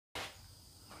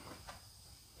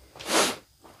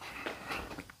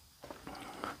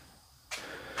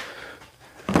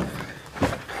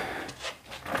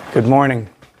Good morning.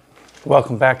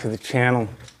 Welcome back to the channel.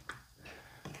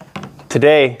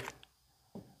 Today,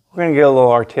 we're going to get a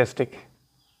little artistic.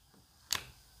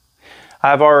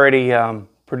 I've already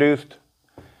produced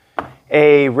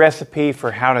a recipe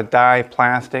for how to dye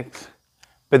plastics,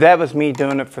 but that was me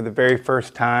doing it for the very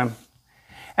first time.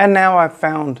 And now I've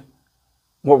found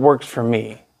what works for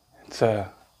me. It's a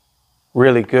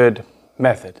really good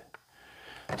method.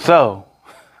 So,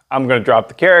 I'm going to drop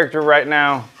the character right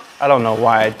now. I don't know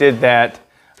why I did that,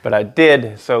 but I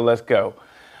did, so let's go.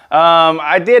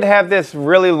 I did have this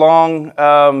really long,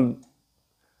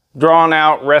 drawn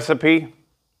out recipe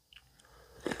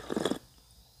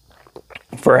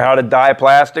for how to dye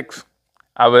plastics.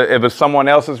 It was someone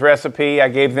else's recipe. I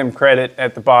gave them credit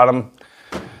at the bottom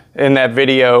in that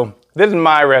video. This is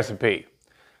my recipe.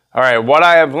 All right, what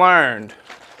I have learned.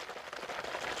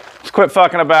 Let's quit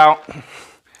fucking about.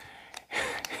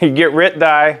 You get RIT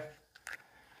dye.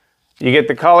 You get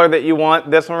the color that you want.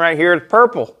 This one right here is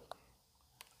purple.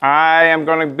 I am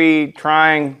going to be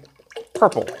trying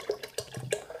purple.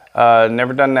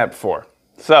 Never done that before.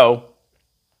 So,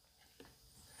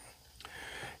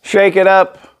 shake it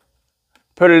up,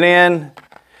 put it in.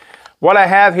 What I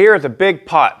have here is a big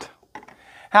pot.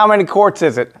 How many quarts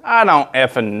is it? I don't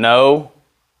effing know.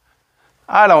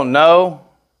 I don't know.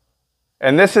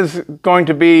 And this is going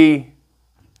to be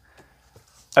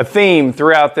a theme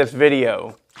throughout this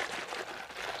video.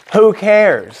 Who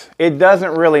cares? It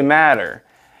doesn't really matter.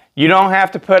 You don't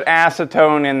have to put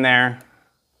acetone in there.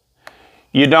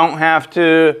 You don't have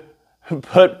to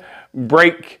put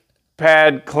brake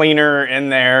pad cleaner in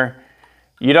there.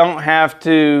 You don't have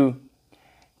to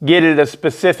get it a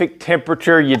specific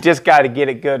temperature. You just got to get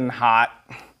it good and hot.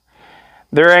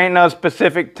 There ain't no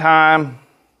specific time.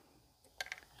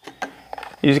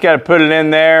 You just got to put it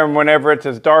in there, and whenever it's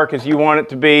as dark as you want it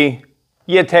to be,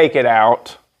 you take it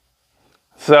out.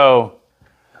 So,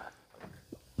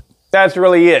 that's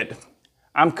really it.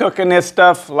 I'm cooking this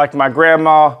stuff like my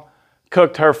grandma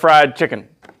cooked her fried chicken.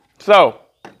 So,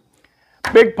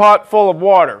 big pot full of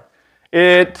water.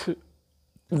 This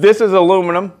is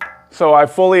aluminum, so I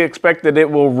fully expect that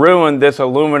it will ruin this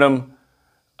aluminum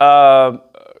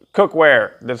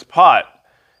cookware, this pot.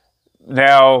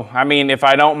 Now, I mean, if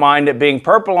I don't mind it being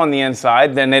purple on the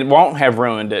inside, then it won't have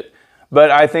ruined it. But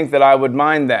I think that I would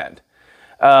mind that.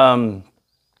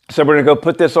 So we're going to go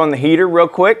put this on the heater real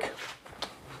quick.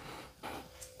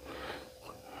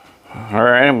 All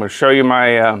right, I'm going to show you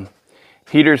my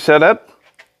heater setup.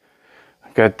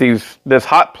 I got this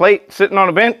hot plate sitting on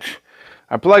a bench.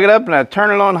 I plug it up and I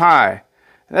turn it on high.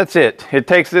 That's it. It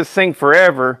takes this thing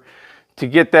forever to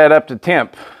get that up to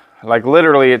temp. Like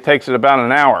literally it takes it about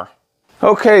an hour.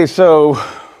 Okay, so,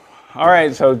 all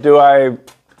right, so do I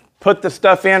put the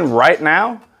stuff in right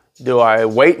now? Do I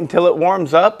wait until it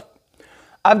warms up?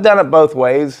 I've done it both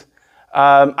ways.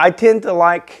 I tend to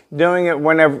like doing it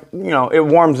whenever, it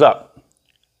warms up.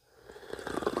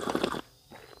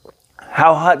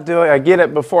 How hot do I get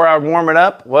it before I warm it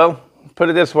up? Well, put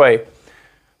it this way.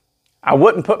 I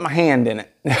wouldn't put my hand in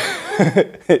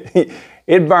it.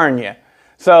 It'd burn you.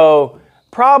 So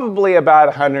probably about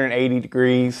 180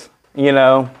 degrees,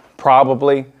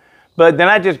 probably. But then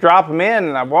I just drop them in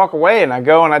and I walk away and I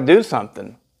go and I do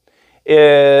something.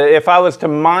 If I was to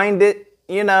mind it,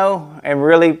 and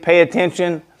really pay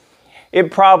attention,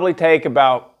 it'd probably take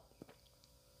about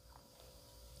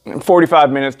 45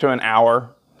 minutes to an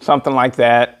hour, something like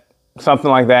that.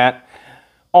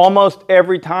 Almost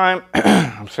every time,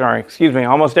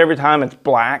 almost every time it's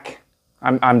black.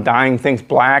 I'm dyeing things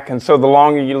black, and so the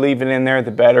longer you leave it in there,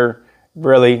 the better,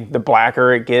 really, the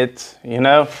blacker it gets,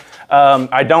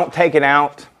 I don't take it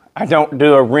out. I don't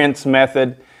do a rinse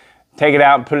method. Take it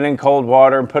out and put it in cold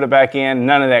water and put it back in.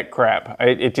 None of that crap.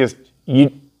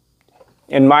 In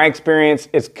my experience,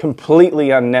 it's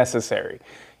completely unnecessary.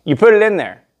 You put it in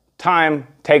there. Time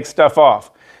takes stuff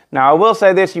off. Now, I will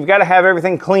say this. You've got to have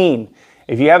everything clean.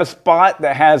 If you have a spot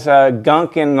that has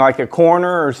gunk in like a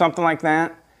corner or something like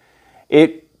that,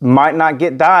 it might not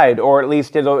get dyed, or at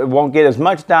least it won't get as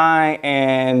much dye,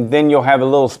 and then you'll have a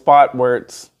little spot where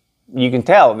you can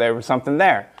tell there was something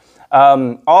there.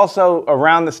 Also,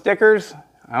 around the stickers,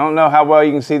 I don't know how well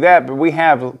you can see that, but we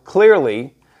have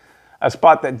clearly a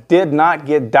spot that did not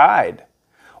get dyed.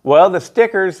 Well, the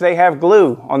stickers, they have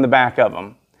glue on the back of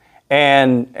them.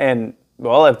 And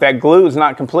well, if that glue is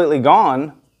not completely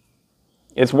gone,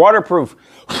 it's waterproof.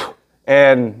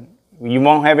 And you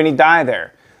won't have any dye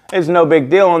there. It's no big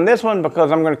deal on this one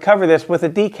because I'm going to cover this with a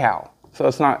decal. So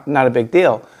it's not a big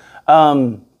deal.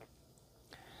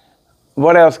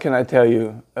 What else can I tell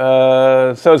you?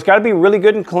 So it's got to be really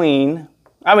good and clean.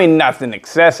 I mean, nothing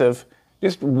excessive.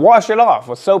 Just wash it off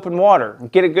with soap and water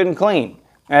and get it good and clean.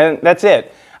 And that's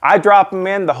it. I drop them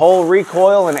in, the whole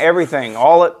recoil and everything,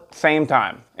 all at the same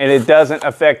time. And it doesn't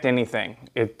affect anything.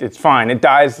 It's fine. It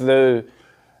dyes the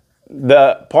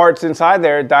parts inside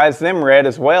there, it dyes them red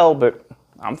as well, but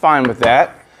I'm fine with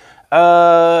that.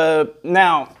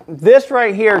 Now, this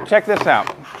right here, check this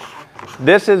out.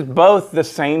 This is both the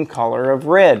same color of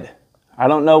red. I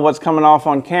don't know what's coming off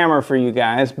on camera for you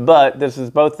guys, but this is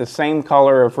both the same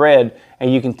color of red,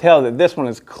 and you can tell that this one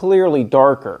is clearly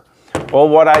darker. Well,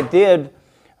 what I did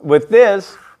with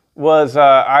this was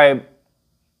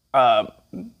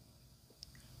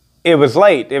it was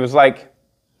late. It was like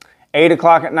 8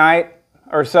 o'clock at night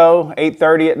or so,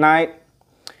 8:30 at night,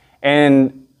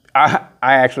 and I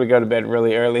actually go to bed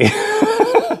really early.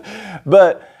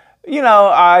 But, you know,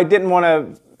 I didn't want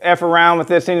to F around with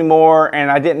this anymore, and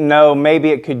I didn't know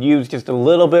maybe it could use just a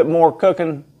little bit more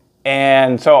cooking.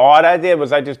 And so what I did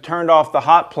was I just turned off the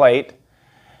hot plate,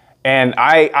 and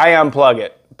I unplug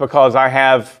it because I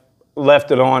have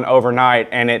left it on overnight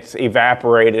and it's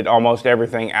evaporated almost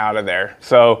everything out of there.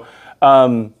 So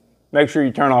make sure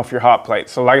you turn off your hot plate.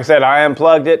 So like I said, I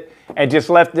unplugged it and just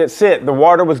left it sit. The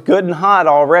water was good and hot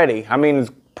already. I mean,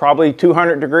 it's probably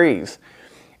 200 degrees.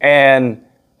 And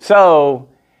so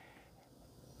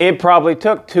it probably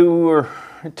took 2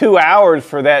 hours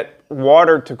for that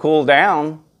water to cool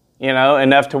down, you know,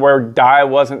 enough to where dye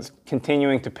wasn't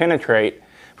continuing to penetrate.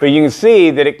 But you can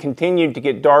see that it continued to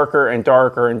get darker and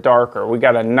darker and darker. We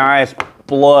got a nice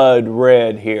blood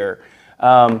red here.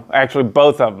 Actually,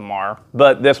 both of them are,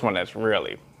 but this one is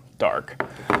really dark.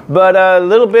 But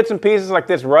little bits and pieces like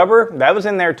this rubber, that was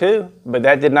in there too, but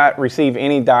that did not receive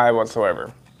any dye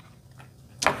whatsoever.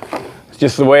 It's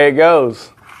just the way it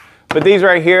goes. But these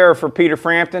right here are for Peter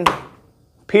Frampton.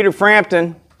 Peter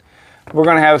Frampton, we're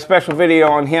gonna have a special video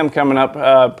on him coming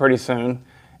up pretty soon.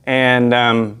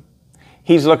 And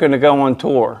he's looking to go on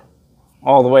tour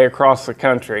all the way across the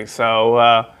country.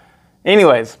 So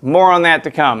anyways, more on that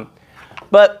to come.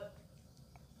 But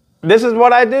this is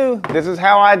what I do. This is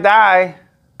how I dye.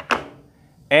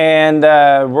 And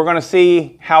we're gonna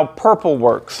see how purple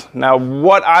works. Now,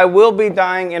 what I will be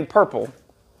dyeing in purple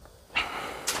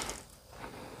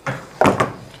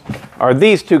are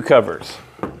these two covers.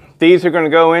 These are gonna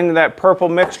go into that purple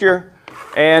mixture,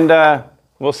 and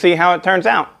we'll see how it turns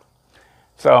out.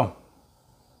 So,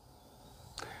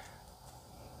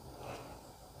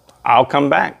 I'll come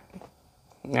back.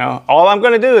 You know, all I'm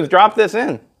gonna do is drop this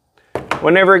in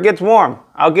whenever it gets warm.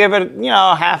 I'll give it, you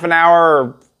know, half an hour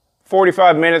or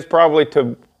 45 minutes probably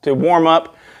to warm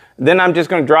up. Then I'm just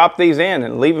gonna drop these in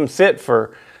and leave them sit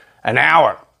for an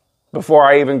hour before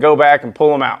I even go back and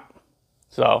pull them out.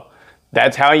 So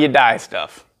that's how you dye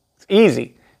stuff. It's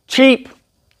easy, cheap.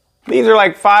 These are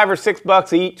like $5 or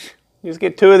 $6 each. You just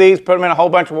get 2 of these, put them in a whole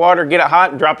bunch of water, get it hot,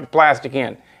 and drop your plastic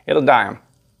in. It'll dye them.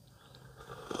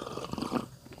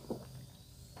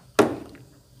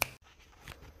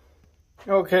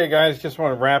 Okay guys, just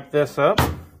want to wrap this up.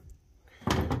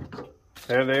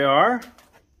 There they are.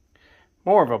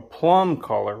 More of a plum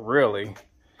color, really.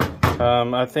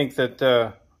 I think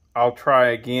that I'll try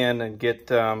again and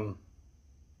get, I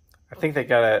think they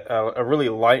got a really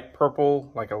light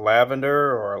purple, like a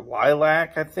lavender or a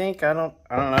lilac, I think. I don't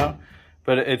know.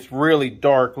 But it's really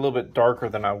dark, a little bit darker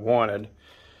than I wanted.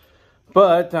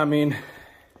 But, I mean,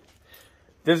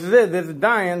 this is it. This is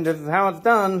dyeing. This is how it's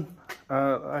done.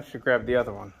 I should grab the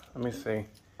other one. Let me see.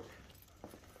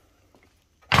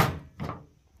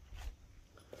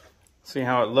 See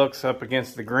how it looks up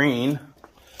against the green.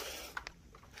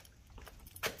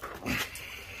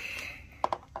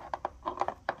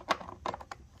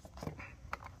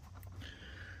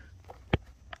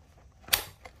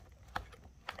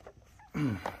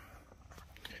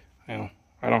 Well,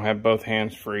 I don't have both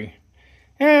hands free.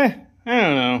 I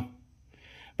don't know.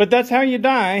 But that's how you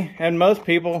dye, and most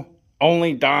people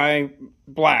only dye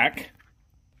black.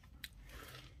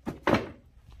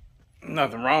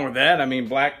 Nothing wrong with that. I mean,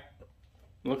 black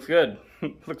looks good.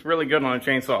 Looks really good on a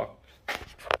chainsaw.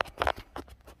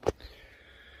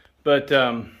 But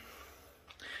I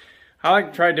like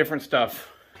to try different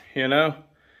stuff, you know?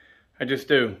 I just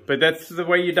do. But that's the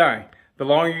way you dye. The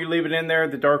longer you leave it in there,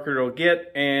 the darker it'll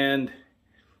get. And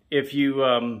if you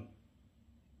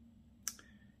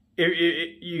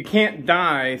you can't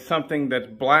dye something that's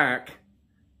black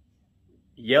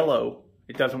yellow,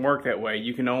 it doesn't work that way.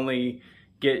 You can only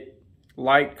get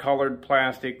light colored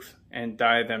plastics and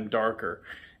dye them darker.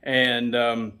 And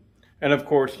of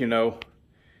course, you know,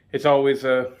 it's always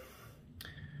a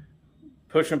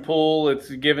push and pull. It's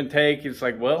a give and take. It's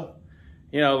like, well,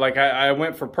 you know, like I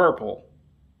went for purple.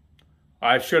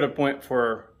 I should have went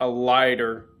for a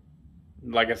lighter,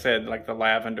 like I said, like the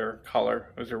lavender color.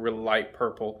 It was a real light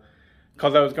purple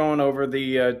because I was going over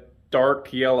the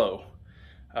dark yellow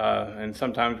and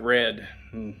sometimes red.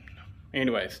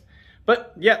 Anyways,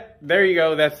 but yeah, there you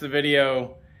go. That's the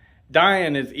video.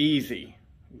 Dying is easy,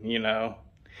 you know.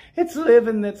 It's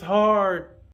living that's hard.